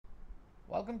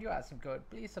Welcome to Awesome Code.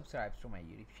 Please subscribe to my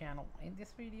YouTube channel. In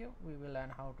this video, we will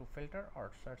learn how to filter or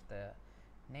search the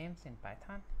names in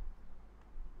Python.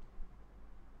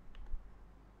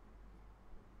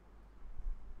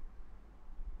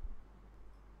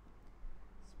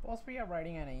 Suppose we are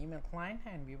writing an email client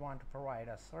and we want to provide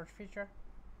a search feature.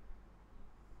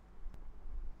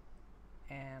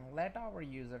 And let our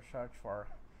user search for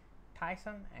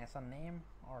Tyson as a name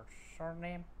or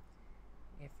surname.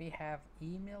 If we have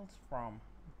emails from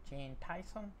Jane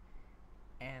Tyson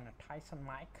and Tyson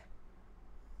Mike,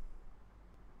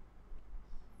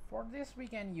 for this we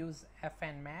can use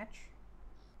fnmatch,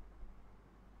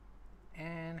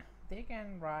 and they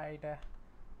can write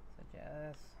such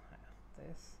as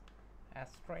this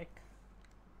asterisk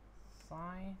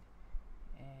sign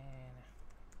and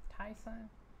Tyson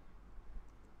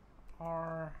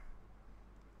or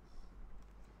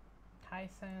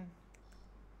Tyson,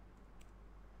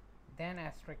 then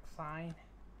asterisk sign,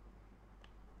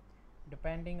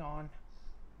 depending on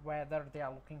whether they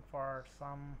are looking for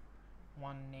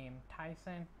someone named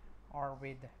Tyson or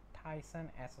with Tyson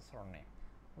as a surname.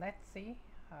 Let's see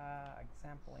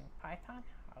example in Python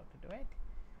how to do it.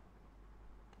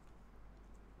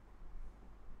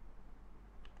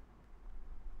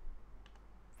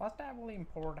 First I will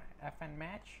import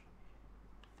fnmatch.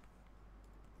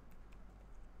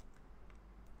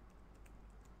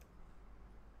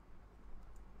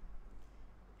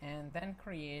 And then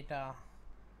create a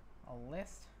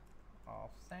list of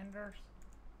senders.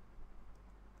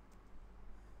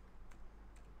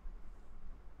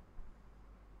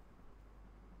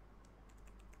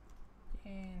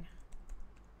 Jane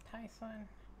Tyson,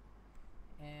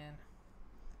 and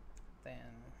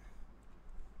then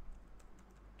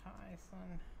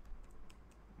Tyson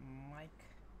Mike.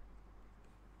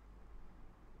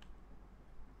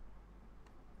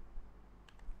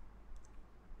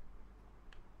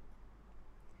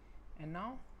 And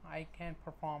now I can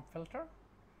perform filter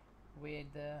with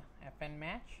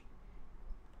fnmatch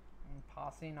and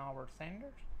pass in our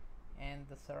senders and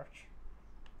the search.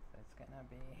 So it's gonna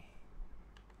be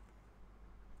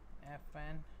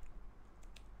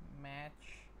fnmatch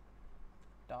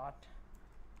dot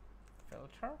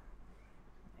filter,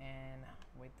 and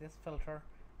with this filter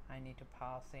I need to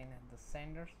pass in the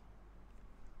senders,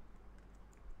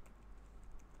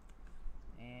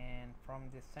 and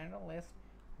from this sender list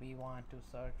we want to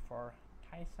search for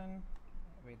Tyson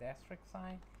with asterisk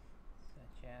sign,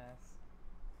 such as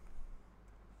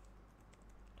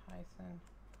Tyson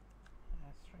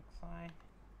asterisk sign.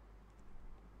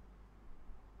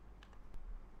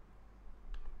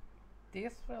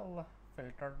 This will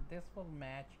filter, this will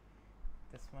match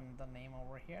this one, the name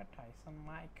over here, Tyson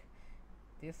Mike.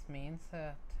 This means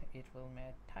that it will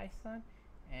match Tyson,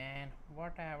 and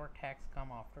whatever text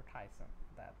come after Tyson,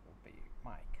 that will be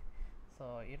Mike.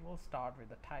 So it will start with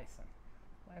the Tyson.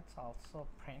 Let's also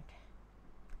print.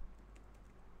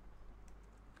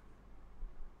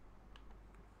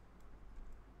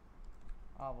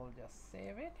 I will just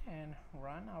save it and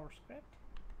run our script,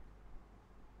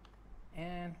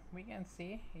 and we can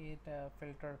see it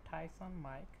filtered Tyson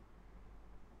Mike.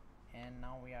 And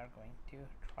now we are going to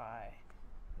try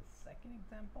the second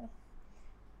example.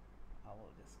 I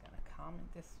will just gonna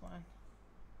comment this one,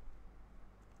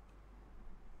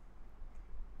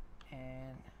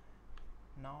 and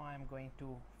now I'm going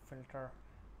to filter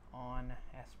on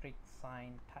asterisk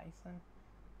sign Tyson.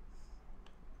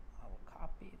 I will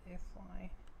copy this line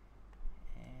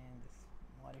and just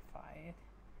modify it,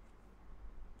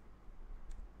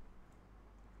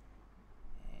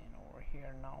 and over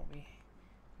here now we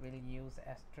will use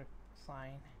asterisk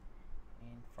sign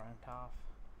in front of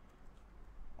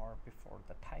or before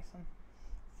the Tyson.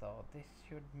 So this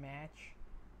should match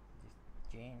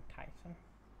this Jane Tyson.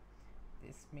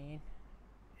 This means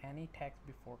any text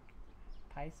before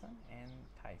Tyson and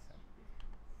Tyson.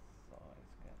 So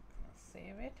it's gonna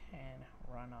save it and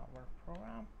run our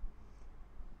program.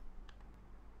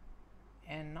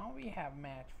 And now we have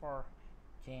match for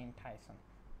Jane Tyson.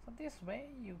 So this way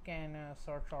you can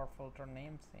search or filter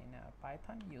names in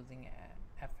Python using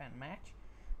fnmatch.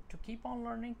 To keep on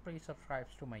learning, please subscribe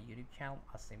to my YouTube channel,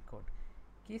 Awesome Code.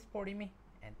 Keep supporting me,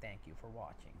 and thank you for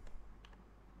watching.